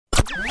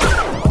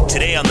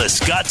Today on The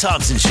Scott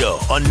Thompson Show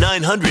on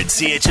 900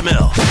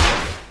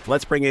 CHML.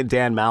 Let's bring in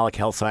Dan Malik,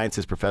 Health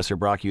Sciences Professor,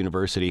 Brock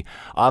University,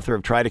 author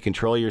of Try to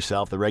Control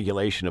Yourself, the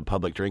Regulation of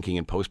Public Drinking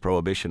in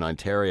Post-Prohibition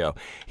Ontario.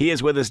 He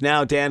is with us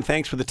now. Dan,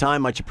 thanks for the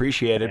time. Much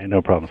appreciated. Hey,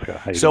 no problem, Scott.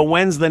 How you So doing?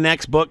 when's the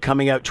next book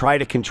coming out, Try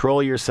to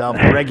Control Yourself,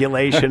 the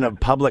Regulation of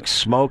Public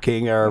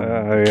Smoking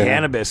or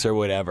Cannabis or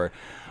whatever?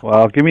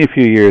 Well, give me a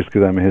few years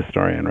because I'm a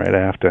historian, right?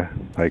 I have to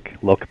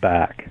look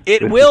back.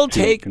 It This will is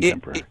too take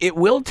contemporary. it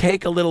will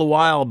take a little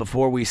while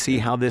before we see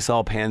how this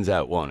all pans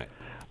out, won't it?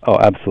 Oh,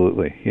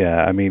 absolutely.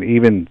 Yeah. I mean,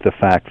 even the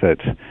fact that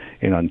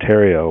in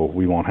Ontario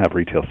we won't have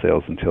retail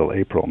sales until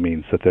April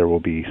means that there will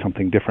be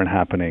something different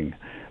happening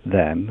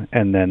then,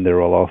 and then there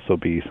will also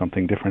be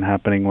something different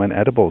happening when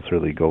edibles are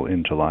legal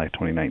in July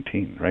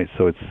 2019, right?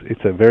 So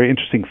it's a very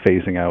interesting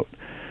phasing out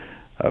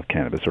of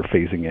cannabis, or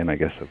phasing in, I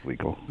guess, of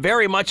legal.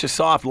 Very much a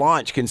soft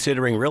launch,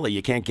 considering really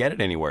you can't get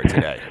it anywhere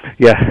today.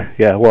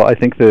 Yeah. Well, I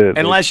think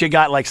Unless you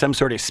got like some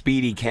sort of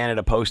speedy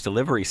Canada Post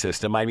delivery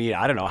system. I mean,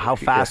 I don't know, how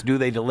fast do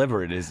they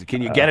deliver it?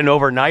 Can you get an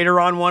overnighter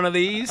on one of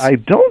these? I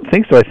don't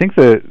think so. I think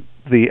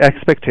the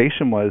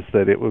expectation was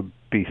that it would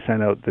be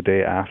sent out the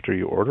day after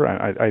you order.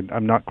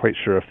 I'm not quite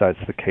sure if that's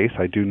the case.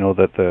 I do know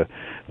that the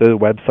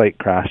website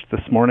crashed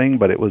this morning,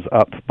 but it was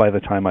up by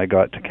the time I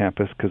got to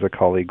campus because a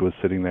colleague was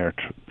sitting there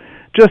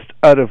just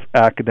out of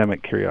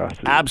academic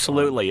curiosity.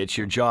 Absolutely. It's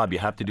your job. You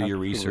have to do your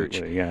research.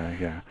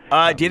 Yeah.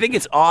 Do you think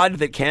it's odd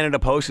that Canada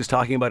Post is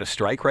talking about a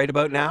strike right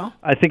about now?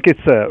 I think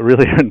it's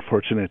really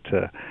unfortunate,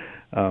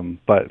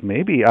 but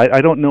maybe I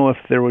don't know if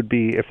there would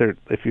be if you're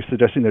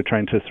suggesting they're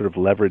trying to sort of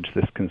leverage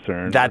this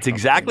concern. That's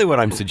exactly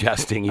what I'm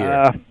suggesting here.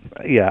 I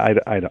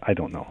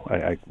don't know.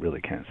 I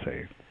really can't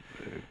say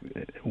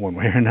one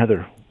way or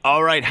another.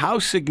 All right, how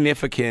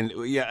significant?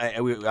 Yeah,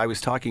 I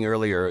was talking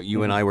earlier.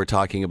 You and I were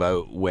talking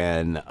about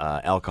when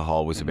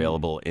alcohol was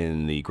available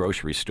in the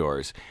grocery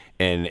stores,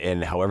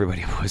 and how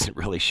everybody wasn't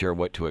really sure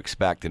what to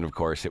expect. And of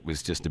course, it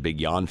was just a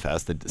big yawn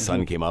fest. The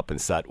sun came up and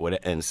set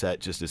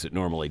just as it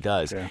normally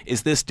does. Yeah.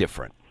 Is this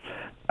different?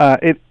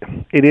 It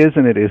is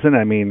and it isn't.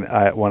 I mean,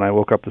 when I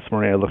woke up this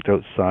morning, I looked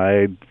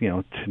outside,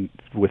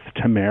 with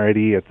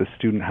temerity at the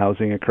student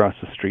housing across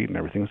the street, and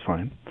everything was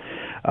fine.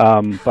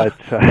 But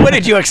what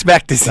did you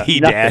expect to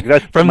see, Dan,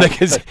 from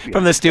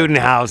the student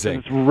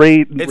housing?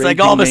 It's like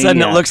all of a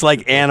sudden it looks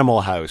like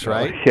Animal House,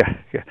 right? Yeah.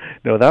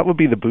 No, that would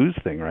be the booze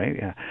thing, right?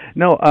 Yeah.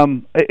 No, I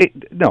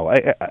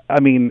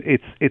mean,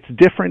 it's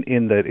different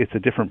in that it's a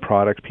different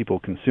product. People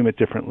consume it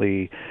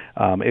differently.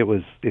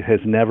 It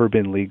has never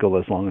been legal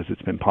as long as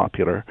it's been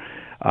popular.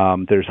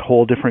 There's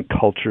whole different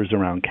cultures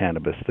around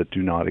cannabis that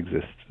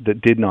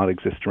did not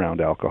exist around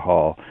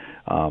alcohol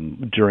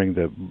during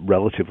the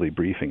relatively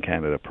brief in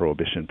Canada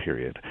prohibition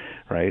period,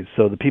 right?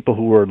 So the people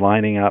who were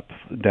lining up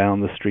down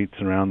the streets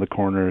and around the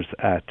corners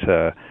at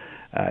liquor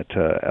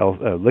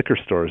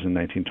stores in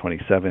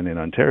 1927 in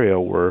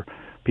Ontario were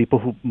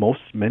people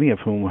many of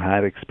whom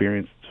had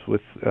experience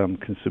with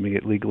consuming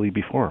it legally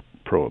before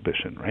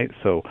prohibition, right?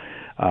 So,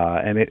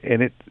 and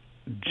it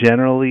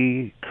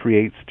generally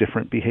creates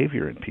different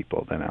behavior in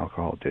people than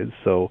alcohol did.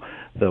 So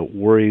the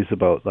worries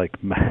about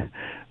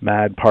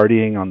mad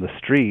partying on the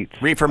streets,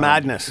 reefer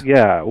madness,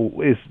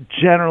 is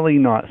generally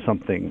not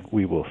something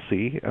we will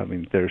see. I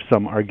mean, there's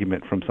some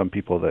argument from some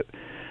people that,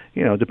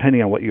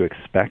 depending on what you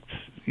expect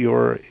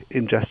your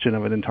ingestion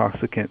of an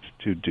intoxicant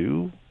to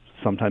do,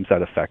 sometimes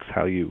that affects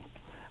how you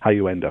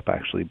end up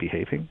actually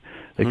behaving.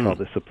 They call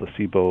this a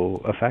placebo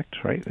effect,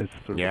 right? It's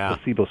sort of a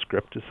placebo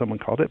script, as someone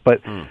called it.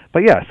 But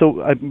yeah,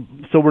 so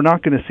we're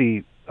not going to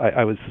see.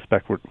 I would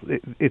suspect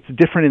it's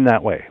different in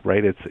that way,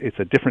 right? It's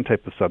a different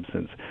type of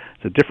substance.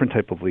 It's a different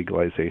type of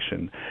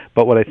legalization.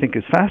 But what I think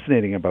is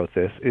fascinating about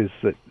this is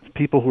that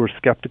people who are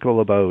skeptical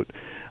about,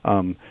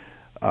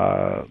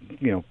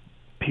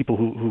 people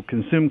who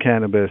consume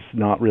cannabis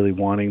not really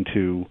wanting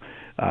to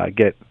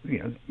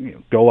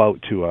go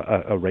out to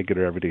a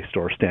regular everyday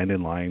store, stand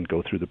in line,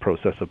 go through the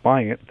process of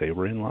buying it. They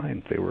were in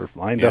line. They were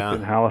lined up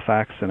in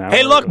Halifax an hour.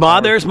 Hey, look, Ma,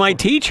 there's my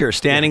teacher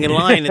standing in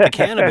line at the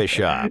cannabis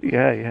shop.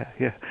 Yeah.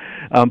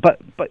 But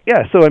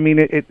yeah, so I mean,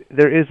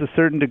 there is a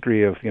certain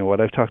degree of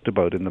what I've talked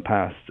about in the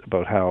past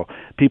about how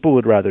people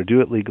would rather do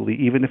it legally,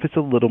 even if it's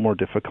a little more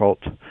difficult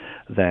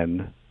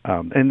than.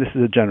 And this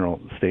is a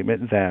general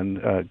statement,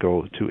 then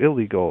go to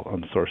illegal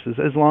sources,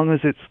 as long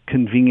as it's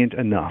convenient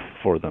enough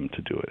for them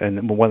to do it.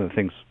 And one of the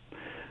things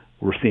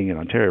we're seeing in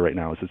Ontario right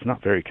now is it's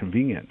not very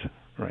convenient,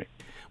 right?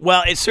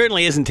 Well, it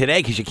certainly isn't today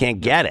because you can't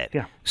get it.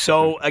 Yeah.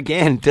 So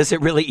again, does it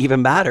really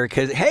even matter?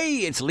 Because hey,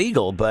 it's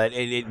legal, but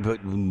you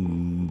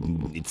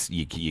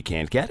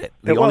can't get it.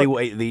 The only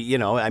way,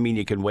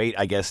 you can wait,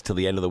 I guess, till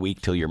the end of the week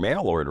till your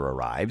mail order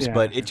arrives. Yeah.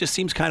 But it just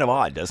seems kind of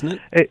odd,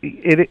 doesn't it?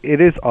 It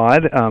is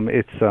odd.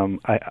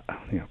 I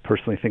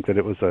personally think that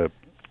it was a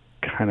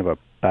kind of a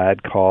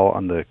bad call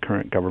on the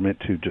current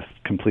government to just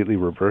completely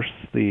reverse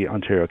the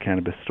Ontario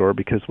Cannabis Store,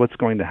 because what's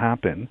going to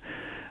happen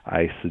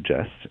I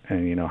suggest,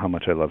 and you know how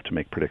much I love to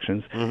make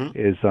predictions, Mm-hmm.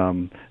 is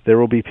there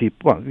will be people.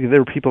 Well, there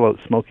were people out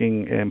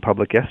smoking in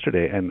public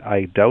yesterday, and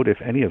I doubt if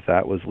any of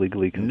that was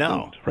legally consumed.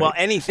 No. Right? Well,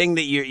 anything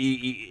that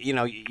you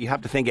know, you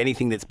have to think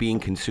anything that's being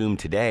consumed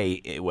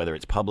today, whether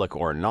it's public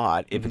or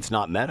not, if it's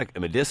not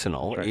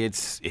medicinal, Right.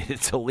 it's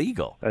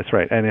illegal. That's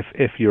right. And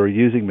if you're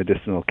using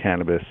medicinal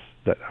cannabis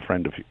that a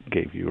friend of you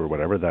gave you or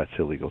whatever, that's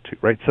illegal too,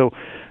 right? So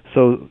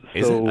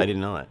Is it? I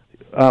didn't know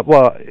that.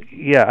 Well,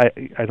 yeah,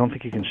 I don't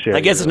think you can share. I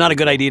guess it's not a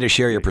good idea to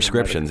share your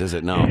prescriptions, is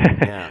it? No.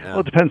 Yeah. Well,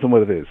 it depends on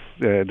what it is.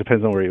 It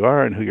depends on where you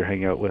are and who you're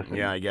hanging out with.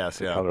 Yeah, I guess.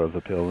 The Yeah. color of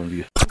the pill and the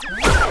use.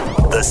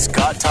 The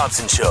Scott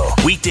Thompson Show,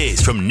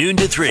 weekdays from noon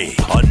to 3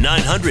 on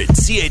 900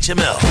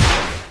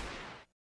 CHML.